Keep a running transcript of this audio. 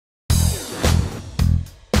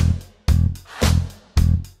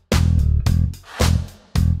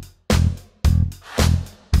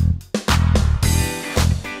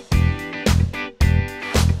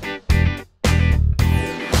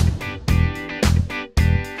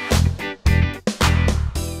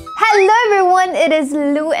it is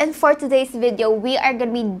Lou, and for today's video, we are gonna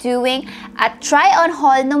be doing a try-on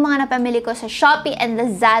haul ng mga napamili ko sa Shopee and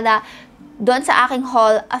Lazada doon sa aking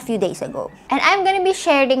haul a few days ago. And I'm gonna be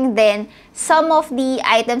sharing then some of the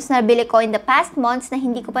items na bili ko in the past months na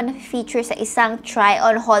hindi ko pa na-feature sa isang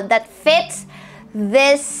try-on haul that fits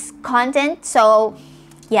this content. So,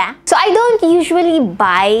 yeah. So, I don't usually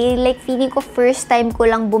buy, like, feeling ko first time ko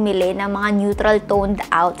lang bumili ng mga neutral toned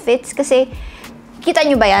outfits kasi kita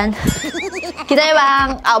nyo ba yan? Kita nyo ba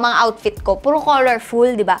ang mga outfit ko? Puro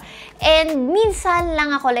colorful, di ba? And minsan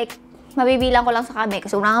lang ako, like, mabibilang ko lang sa kami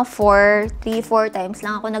kasi unang 3-4 times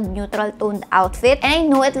lang ako nag-neutral toned outfit. And I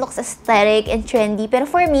know it looks aesthetic and trendy, pero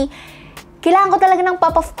for me, kailangan ko talaga ng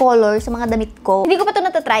pop of color sa mga damit ko. Hindi ko pa ito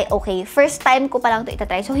natatry. Okay, first time ko pa lang ito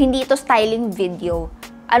itatry. So, hindi ito styling video.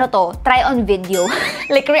 Ano to? Try-on video.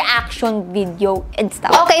 Like, reaction video and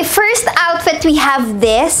stuff. Okay, first outfit, we have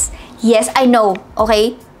this. Yes, I know,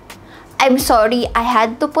 okay? I'm sorry, I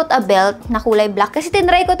had to put a belt na kulay black. Kasi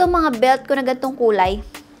tinry ko itong mga belt ko na ganitong kulay.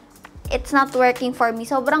 It's not working for me.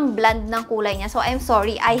 Sobrang bland ng kulay niya. So, I'm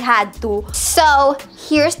sorry, I had to. So,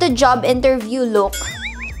 here's the job interview look.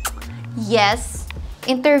 Yes,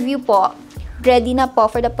 interview po. Ready na po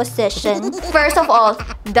for the position. First of all,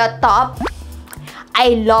 the top.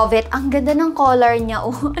 I love it. Ang ganda ng color niya.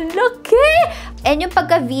 Oh, ang laki! And yung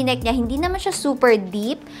pagka v-neck niya, hindi naman siya super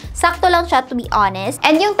deep. Sakto lang siya, to be honest.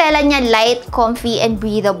 And yung tela niya, light, comfy, and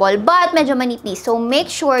breathable. But medyo manipis. So, make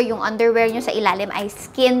sure yung underwear niyo sa ilalim ay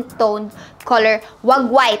skin-toned color. Wag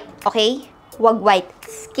white, okay? Wag white.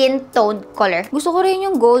 Skin-toned color. Gusto ko rin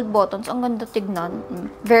yung gold buttons. Ang ganda tignan.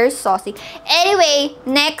 Very saucy. Anyway,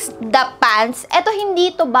 next, the pants. Eto,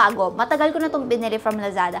 hindi to bago. Matagal ko na itong binili from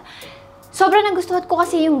Lazada. Sobrang nagustuhan ko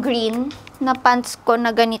kasi yung green na pants ko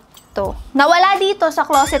na ganito. Nawala dito sa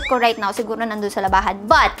closet ko right now. Siguro nandun sa labahan.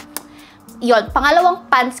 But, yon, pangalawang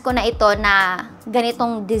pants ko na ito na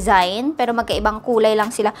ganitong design. Pero magkaibang kulay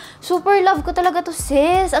lang sila. Super love ko talaga to,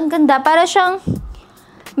 sis. Ang ganda. Para siyang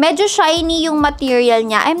medyo shiny yung material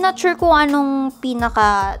niya. I'm not sure kung anong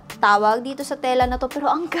pinaka-tawag dito sa tela na to. Pero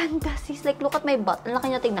ang ganda, sis. Like, look at my butt. Ang laki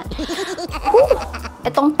niya tignan.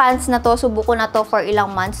 Itong pants na to, subuko na to for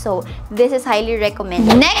ilang months. So, this is highly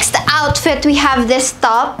recommended. Next outfit, we have this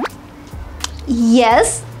top.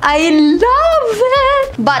 Yes, I love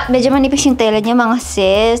it! But, medyo manipis yung tela niya, mga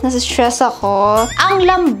sis. Nasa-stress ako. Ang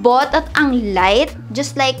lambot at ang light.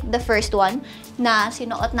 Just like the first one na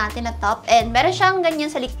sinuot natin na top. And meron siyang ganyan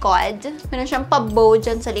sa likod. Meron siyang pa-bow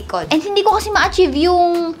dyan sa likod. And hindi ko kasi ma-achieve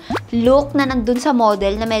yung look na nandun sa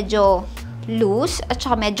model na medyo loose at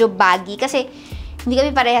saka medyo baggy. Kasi hindi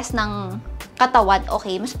kami parehas ng katawan.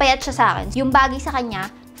 Okay, mas payat siya sa akin. Yung baggy sa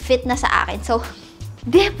kanya, fit na sa akin. So,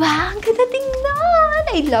 diba? Ang ganda tingnan!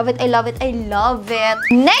 I love it, I love it, I love it.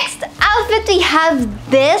 Next outfit, we have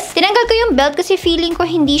this. Tinanggal ko yung belt kasi feeling ko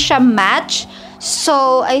hindi siya match.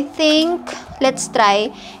 So, I think, let's try.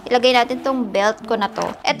 Ilagay natin tong belt ko na to.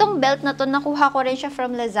 Etong belt na to, nakuha ko rin siya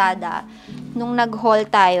from Lazada. Nung nag-haul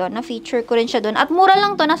tayo, na-feature ko rin siya doon. At mura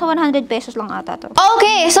lang to, nasa 100 pesos lang ata to.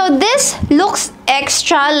 Okay, so this looks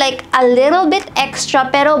extra, like a little bit extra,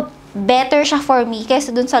 pero better siya for me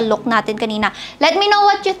kaysa dun sa look natin kanina. Let me know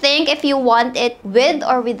what you think if you want it with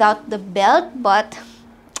or without the belt, but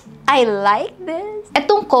I like this.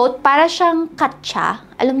 Etong coat, para siyang katsa.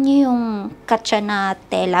 Alam niyo yung katsa na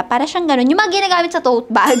tela? Para siyang ganun. Yung mga ginagamit sa tote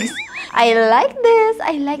bags. I like this.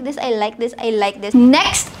 I like this. I like this. I like this.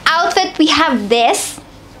 Next outfit, we have this.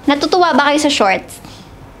 Natutuwa ba kayo sa shorts?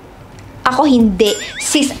 Ako hindi.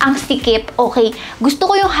 Sis, ang sikip. Okay. Gusto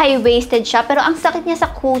ko yung high-waisted siya, pero ang sakit niya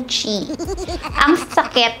sa coochie. Ang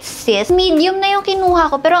sakit, sis. Medium na yung kinuha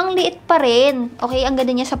ko, pero ang liit pa rin. Okay, ang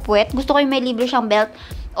ganda niya sa puwet. Gusto ko yung may libre siyang belt.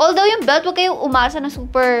 Although yung belt, huwag kayong umasa na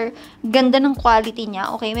super ganda ng quality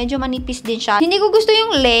niya. Okay, medyo manipis din siya. Hindi ko gusto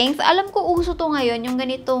yung length. Alam ko uso to ngayon, yung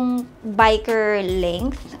ganitong biker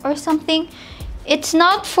length or something. It's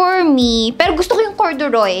not for me. Pero gusto ko yung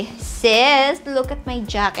corduroy. Sis, look at my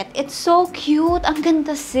jacket. It's so cute. Ang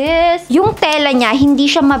ganda, sis. Yung tela niya, hindi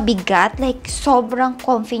siya mabigat. Like, sobrang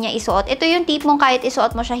comfy niya isuot. Ito yung tip mong kahit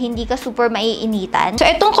isuot mo siya, hindi ka super maiinitan. So,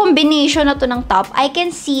 itong combination na to ng top, I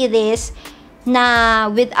can see this na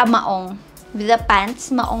with a maong. With the pants,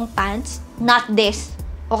 maong pants. Not this.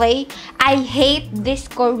 Okay? I hate this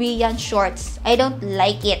Korean shorts. I don't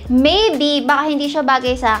like it. Maybe, baka hindi siya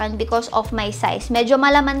bagay sa akin because of my size. Medyo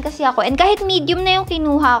malaman kasi ako. And kahit medium na yung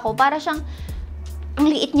kinuha ko, para siyang ang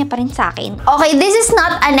liit niya pa rin sa akin. Okay, this is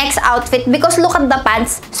not a next outfit because look at the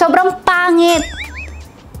pants. Sobrang pangit.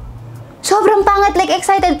 Sobrang pangit. Like,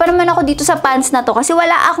 excited pa naman ako dito sa pants na to kasi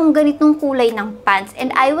wala akong ganitong kulay ng pants.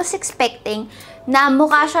 And I was expecting na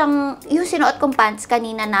mukha siyang yung sinuot kong pants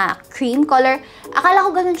kanina na cream color. Akala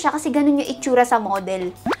ko ganun siya kasi ganun yung itsura sa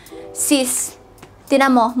model. Sis,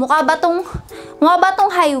 tinan mo, mukha ba tong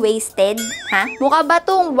high-waisted? Ha? Mukha ba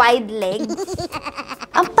tong wide leg?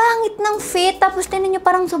 Ang pangit ng fit. Tapos tinan nyo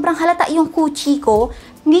parang sobrang halata yung kuchi ko.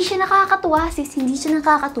 Hindi siya nakakatuwa, sis. Hindi siya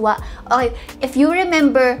nakakatuwa. Okay, if you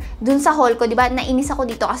remember, dun sa haul ko, di ba, nainis ako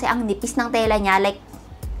dito kasi ang nipis ng tela niya, like,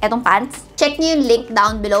 etong pants. Check nyo yung link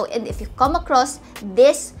down below. And if you come across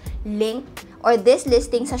this link or this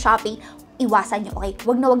listing sa Shopee, iwasan nyo, okay?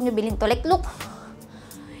 Wag nyo bilhin to. Like, look.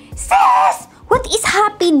 Sis! What is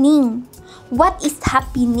happening? What is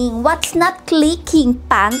happening? What's not clicking,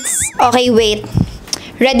 pants? Okay, wait.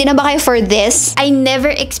 Ready na ba kayo for this? I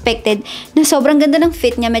never expected na sobrang ganda ng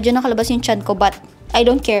fit niya. Medyo nakalabas yung chan ko, but I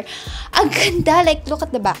don't care. Ang ganda. Like, look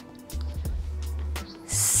at the back.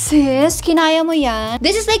 Sis, kinaya mo yan.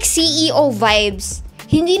 This is like CEO vibes.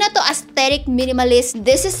 Hindi na to aesthetic minimalist.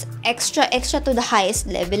 This is extra to the highest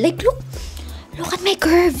level. Like, look at my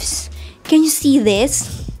curves. Can you see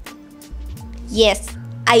this? Yes,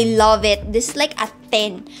 I love it. This is like a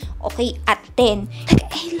 10. Okay, at 10.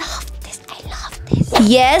 Like, I love this.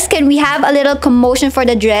 Yes, can we have a little commotion for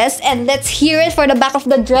the dress? And let's hear it for the back of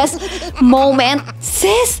the dress moment.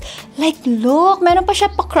 Sis, like, look. Meron pa siya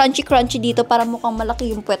pa crunchy dito para mukhang malaki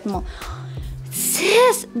yung puwet mo.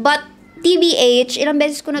 Sis, but TBH, ilang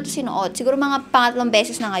beses ko na to sinuot. Siguro mga pangatlong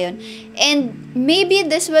beses na ngayon. And maybe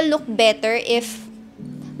this will look better if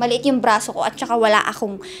maliit yung braso ko at saka wala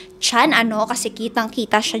akong chan, kasi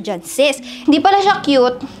kitang-kita siya dyan, sis. Hindi pala siya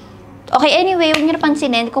cute. Okay, anyway, huwag nyo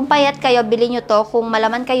napansinin. Kung payat kayo, bilhin nyo to. Kung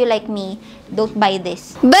malaman kayo like me, don't buy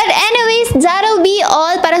this. But anyways, that'll be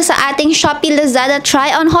all para sa ating Shopee Lazada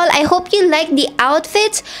try-on haul. I hope you like the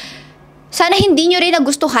outfits. Sana hindi nyo rin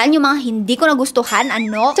nagustuhan yung mga hindi ko nagustuhan,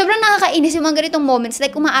 Sobrang nakakainis yung mga ganitong moments.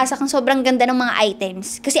 Like, umaasa kang sobrang ganda ng mga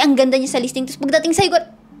items. Kasi ang ganda niya sa listing. Tapos pagdating sa'yo,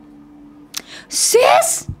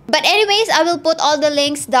 sis! But anyways, I will put all the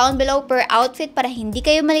links down below per outfit para hindi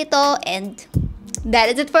kayo malito. And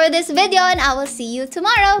that is it for this video, and I will see you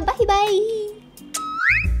tomorrow. Bye-bye!